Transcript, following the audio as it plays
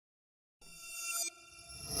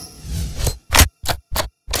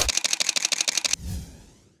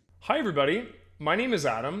Hi everybody, my name is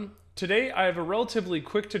Adam. Today I have a relatively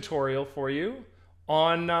quick tutorial for you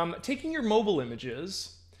on taking your mobile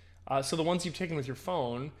images, so the ones you've taken with your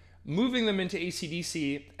phone, moving them into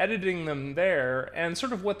ACDSee, editing them there, and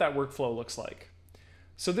sort of what that workflow looks like.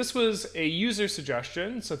 So this was a user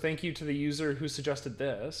suggestion, so thank you to the user who suggested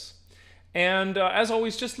this. And as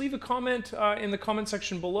always, just leave a comment in the comment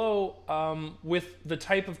section below with the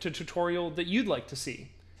type of tutorial that you'd like to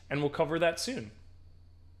see, and we'll cover that soon.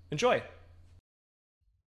 Enjoy!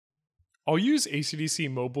 I'll use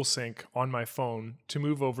ACDSee Mobile Sync on my phone to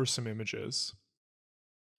move over some images.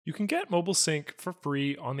 You can get Mobile Sync for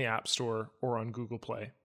free on the App Store or on Google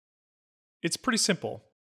Play. It's pretty simple.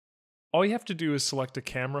 All you have to do is select a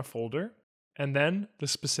camera folder and then the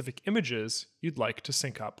specific images you'd like to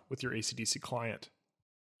sync up with your ACDSee client.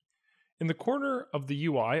 In the corner of the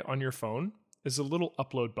UI on your phone is a little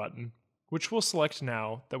upload button, which we'll select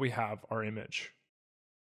now that we have our image.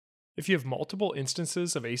 If you have multiple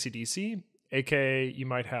instances of ACDSee, aka you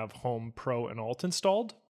might have Home, Pro, and Alt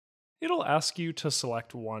installed, it'll ask you to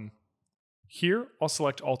select one. Here, I'll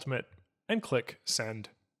select Ultimate and click Send.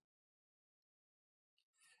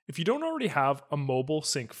 If you don't already have a mobile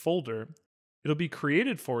sync folder, it'll be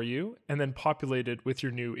created for you and then populated with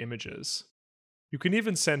your new images. You can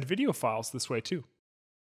even send video files this way too.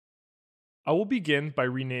 I will begin by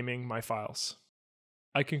renaming my files.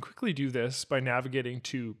 I can quickly do this by navigating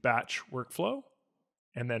to Batch Workflow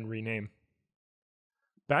and then Rename.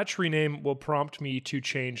 Batch Rename will prompt me to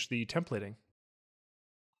change the templating.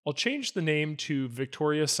 I'll change the name to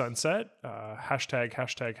Victoria Sunset,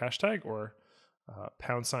 hashtag, or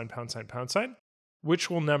 #, which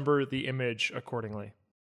will number the image accordingly.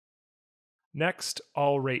 Next,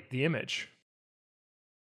 I'll rate the image.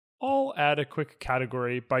 I'll add a quick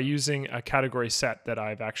category by using a category set that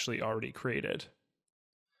I've actually already created.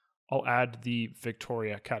 I'll add the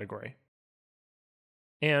Victoria category.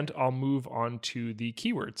 And I'll move on to the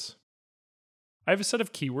keywords. I have a set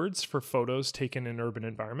of keywords for photos taken in urban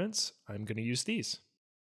environments. I'm going to use these.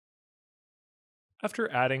 After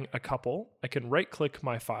adding a couple, I can right-click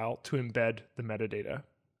my file to embed the metadata.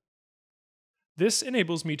 This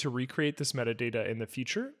enables me to recreate this metadata in the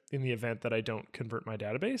future in the event that I don't convert my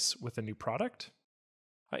database with a new product.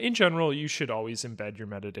 In general, you should always embed your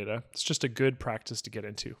metadata. It's just a good practice to get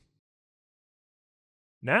into.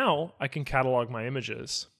 Now I can catalog my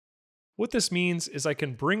images. What this means is I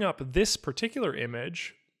can bring up this particular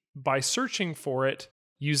image by searching for it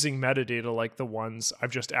using metadata like the ones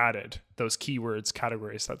I've just added, those keywords,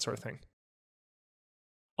 categories, that sort of thing.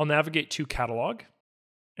 I'll navigate to Catalog,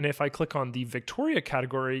 and if I click on the Victoria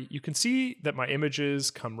category, you can see that my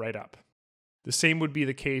images come right up. The same would be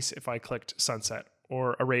the case if I clicked Sunset,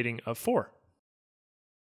 or a rating of 4.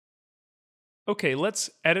 Okay,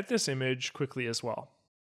 let's edit this image quickly as well.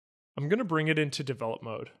 I'm going to bring it into develop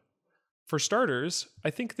mode. For starters, I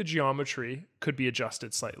think the geometry could be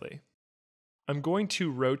adjusted slightly. I'm going to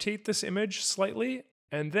rotate this image slightly,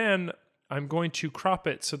 and then I'm going to crop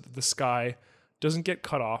it so that the sky doesn't get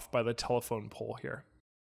cut off by the telephone pole here.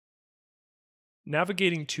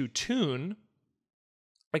 Navigating to Tune,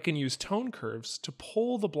 I can use tone curves to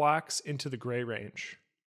pull the blacks into the gray range.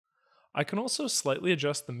 I can also slightly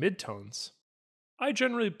adjust the midtones. I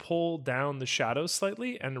generally pull down the shadows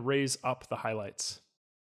slightly and raise up the highlights.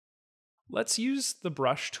 Let's use the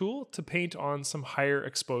brush tool to paint on some higher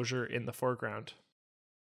exposure in the foreground.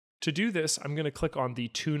 To do this, I'm going to click on the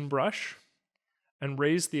Tune brush and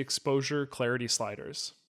raise the exposure clarity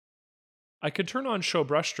sliders. I can turn on Show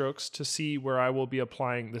Brush Strokes to see where I will be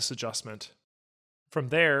applying this adjustment. From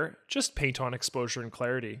there, just paint on exposure and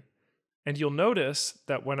clarity. And you'll notice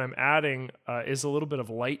that when I'm adding is a little bit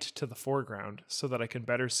of light to the foreground so that I can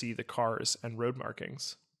better see the cars and road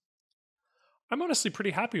markings. I'm honestly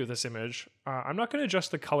pretty happy with this image. I'm not going to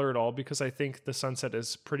adjust the color at all because I think the sunset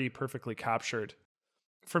is pretty perfectly captured.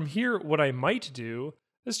 From here, what I might do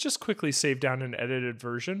is just quickly save down an edited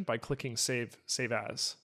version by clicking Save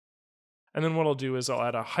As. And then what I'll do is I'll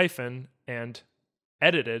add a hyphen and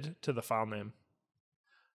edited to the file name.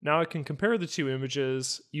 Now I can compare the two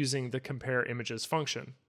images using the Compare Images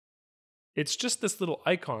function. It's just this little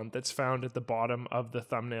icon that's found at the bottom of the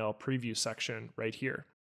thumbnail preview section right here.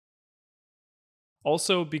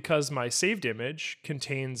 Also, because my saved image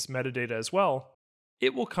contains metadata as well,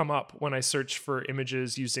 it will come up when I search for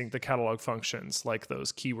images using the catalog functions like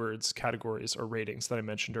those keywords, categories, or ratings that I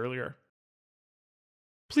mentioned earlier.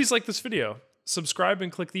 Please like this video. Subscribe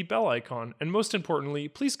and click the bell icon, and most importantly,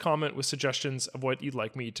 please comment with suggestions of what you'd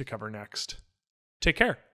like me to cover next. Take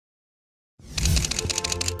care.